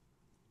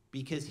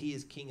 Because he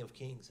is King of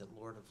Kings and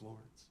Lord of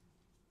Lords.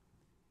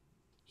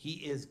 He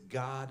is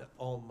God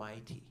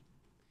Almighty.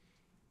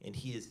 And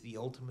he is the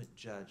ultimate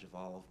judge of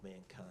all of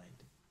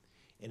mankind.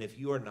 And if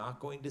you are not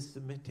going to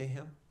submit to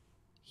him,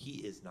 he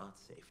is not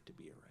safe to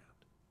be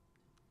around.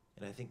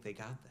 And I think they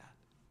got that.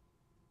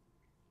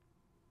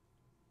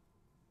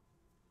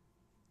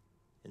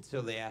 And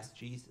so they asked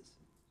Jesus,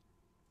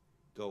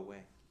 go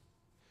away.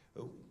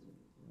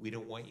 We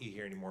don't want you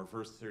here anymore.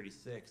 Verse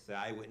 36, the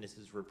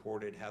eyewitnesses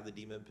reported how the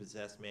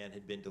demon-possessed man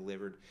had been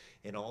delivered,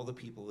 and all the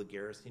people of the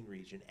Gerasene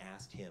region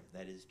asked him,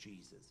 that is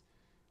Jesus,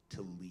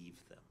 to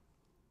leave them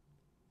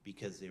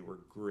because they were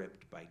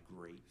gripped by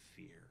great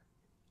fear.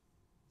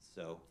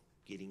 So,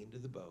 getting into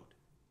the boat,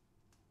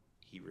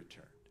 he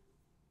returned.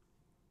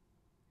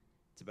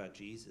 It's about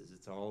Jesus.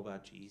 It's all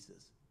about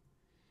Jesus.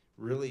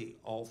 Really,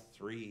 all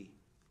three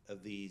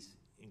of these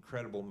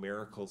incredible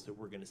miracles that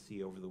we're going to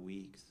see over the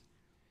weeks,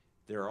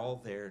 they're all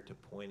there to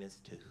point us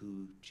to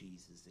who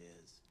Jesus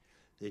is.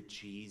 That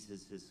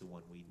Jesus is the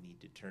one we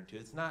need to turn to.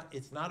 It's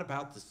not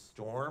about the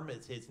storm.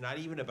 It's not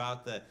even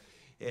about the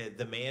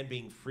man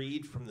being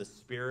freed from the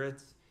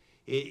spirits.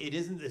 It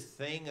isn't this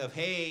thing of,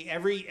 hey,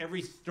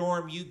 every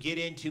storm you get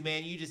into,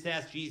 man, you just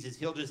ask Jesus.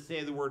 He'll just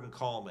say the word and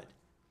calm it.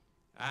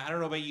 I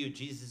don't know about you.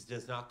 Jesus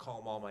does not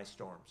calm all my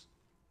storms.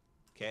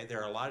 Okay?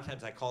 There are a lot of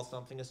times I call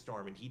something a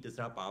storm, and he does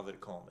not bother to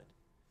calm it.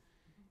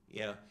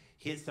 You know,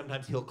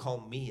 sometimes he'll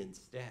calm me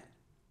instead.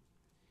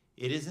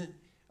 It isn't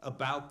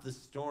about the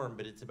storm,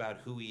 but it's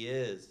about who he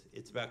is.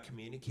 It's about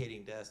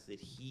communicating to us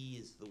that he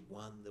is the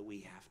one that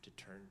we have to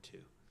turn to.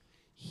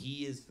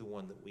 He is the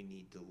one that we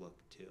need to look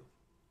to.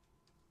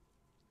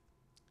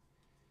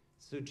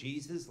 So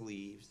Jesus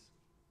leaves,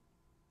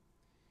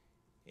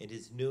 and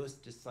his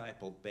newest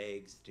disciple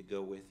begs to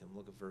go with him.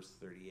 Look at verse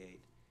 38.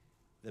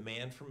 The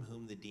man from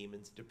whom the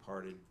demons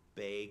departed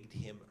begged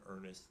him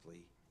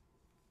earnestly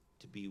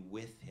to be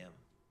with him.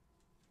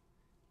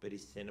 But he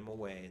sent him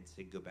away and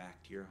said, go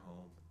back to your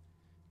home.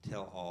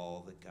 Tell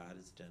all that God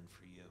has done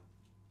for you.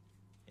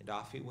 And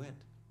off he went,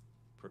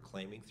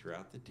 proclaiming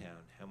throughout the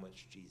town how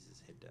much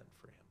Jesus had done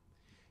for him.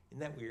 Isn't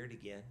that weird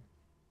again?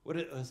 What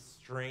a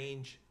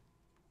strange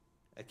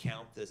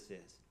account this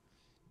is.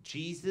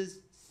 Jesus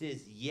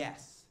says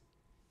yes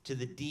to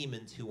the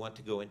demons who want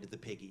to go into the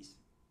piggies.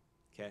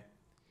 Okay?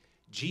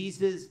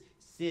 Jesus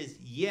says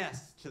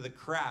yes to the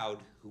crowd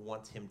who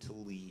wants him to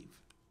leave.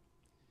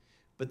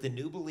 But the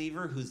new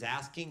believer who's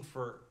asking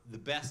for the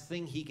best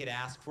thing he could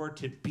ask for,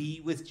 to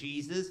be with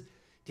Jesus,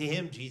 to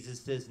him, Jesus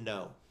says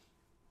no.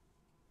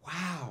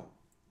 Wow.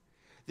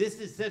 This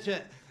is such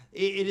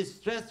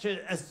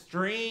a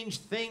strange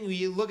thing.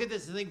 You look at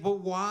this and think, but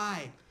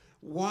why?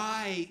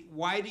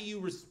 Why do you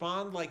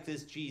respond like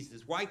this,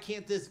 Jesus? Why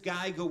can't this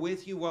guy go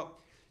with you? Well,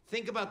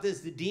 think about this.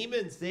 The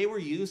demons, they were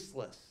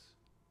useless.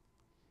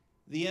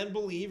 The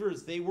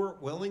unbelievers, they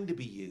weren't willing to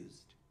be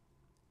used.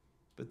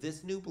 But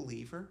this new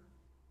believer,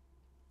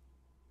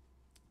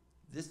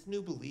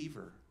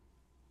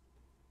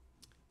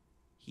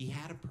 he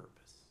had a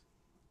purpose.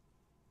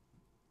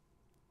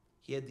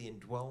 He had the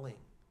indwelling.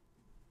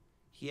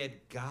 He had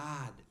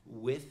God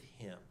with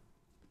him.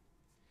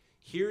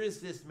 Here is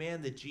this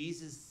man that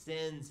Jesus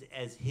sends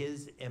as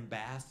his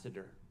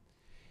ambassador,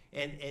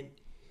 and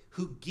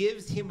who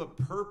gives him a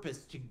purpose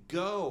to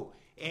go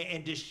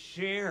and to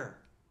share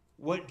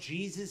what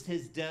Jesus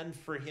has done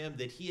for him,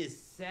 that he has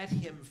set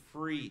him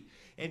free,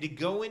 and to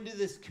go into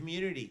this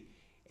community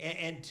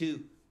and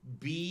to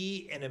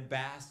be an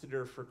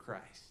ambassador for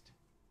Christ.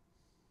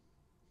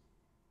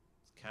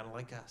 It's kind of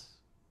like us.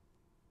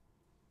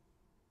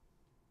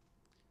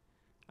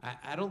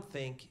 I don't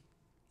think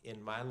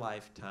in my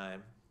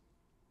lifetime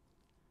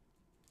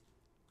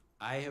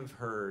I have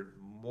heard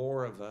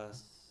more of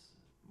us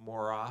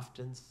more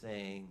often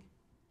saying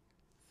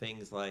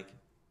things like,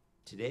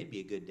 today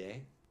be a good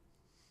day.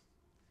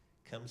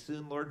 Come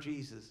soon, Lord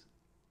Jesus.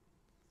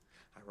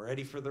 I'm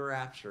ready for the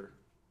rapture.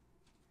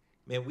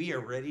 Man, we are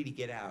ready to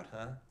get out,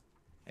 huh?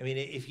 I mean,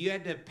 if you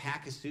had to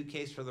pack a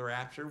suitcase for the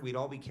rapture, we'd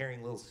all be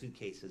carrying little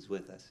suitcases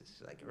with us.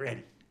 It's like,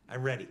 ready.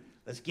 I'm ready.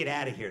 Let's get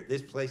out of here.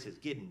 This place is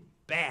getting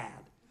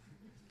bad.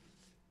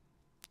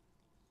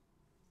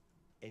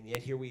 And yet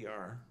here we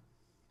are.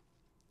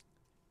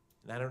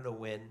 And I don't know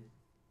when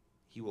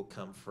he will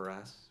come for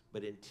us,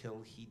 but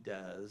until he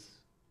does,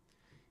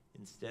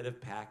 instead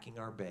of packing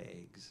our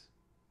bags,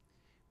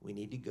 we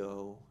need to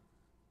go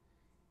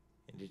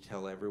and to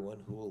tell everyone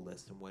who will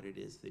listen what it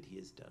is that he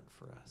has done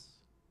for us,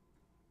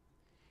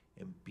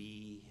 and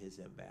be his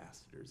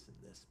ambassadors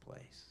in this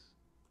place.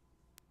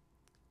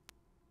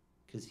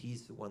 Because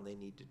he's the one they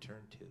need to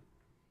turn to.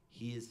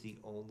 He is the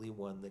only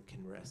one that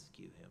can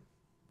rescue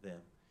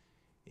them.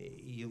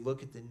 You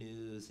look at the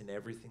news and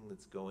everything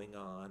that's going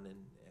on,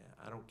 and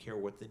I don't care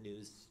what the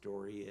news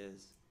story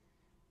is,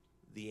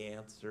 the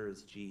answer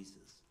is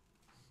Jesus.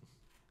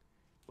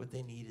 What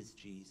they need is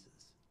Jesus.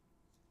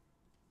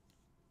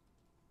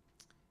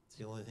 It's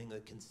the only thing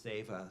that can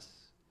save us,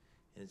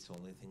 and it's the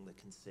only thing that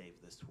can save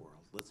this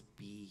world. Let's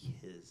be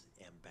his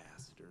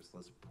ambassadors.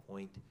 Let's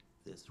point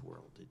this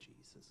world to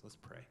Jesus. Let's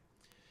pray.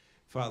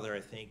 Father,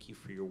 I thank you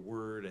for your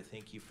word. I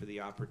thank you for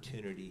the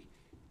opportunity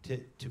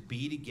to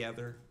be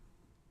together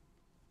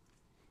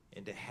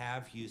and to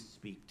have you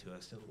speak to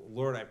us. And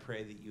Lord, I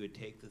pray that you would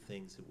take the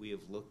things that we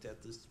have looked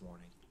at this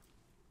morning,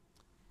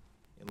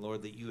 and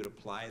Lord, that you would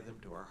apply them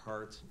to our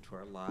hearts and to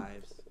our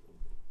lives.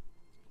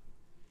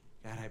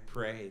 God, I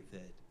pray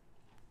that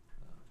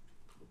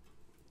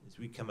as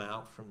we come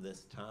out from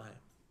this time,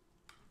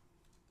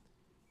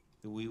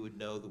 that we would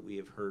know that we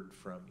have heard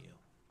from you,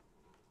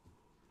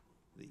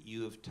 that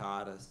you have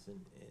taught us,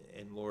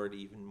 and Lord,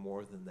 even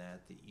more than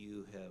that, that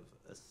you have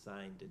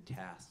assigned a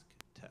task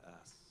to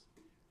us.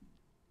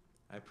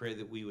 I pray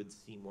that we would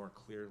see more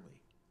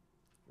clearly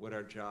what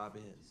our job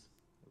is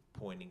of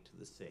pointing to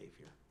the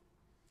Savior.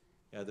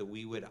 God, that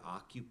we would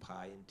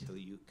occupy until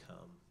you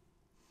come.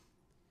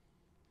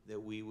 that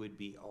we would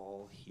be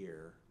all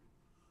here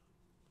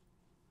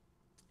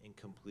and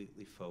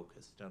completely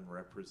focused on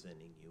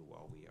representing you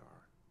while we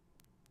are.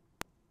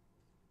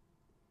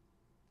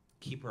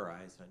 Keep our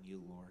eyes on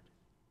you, Lord.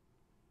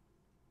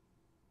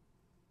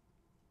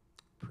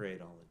 Pray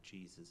it all in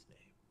Jesus'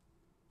 name.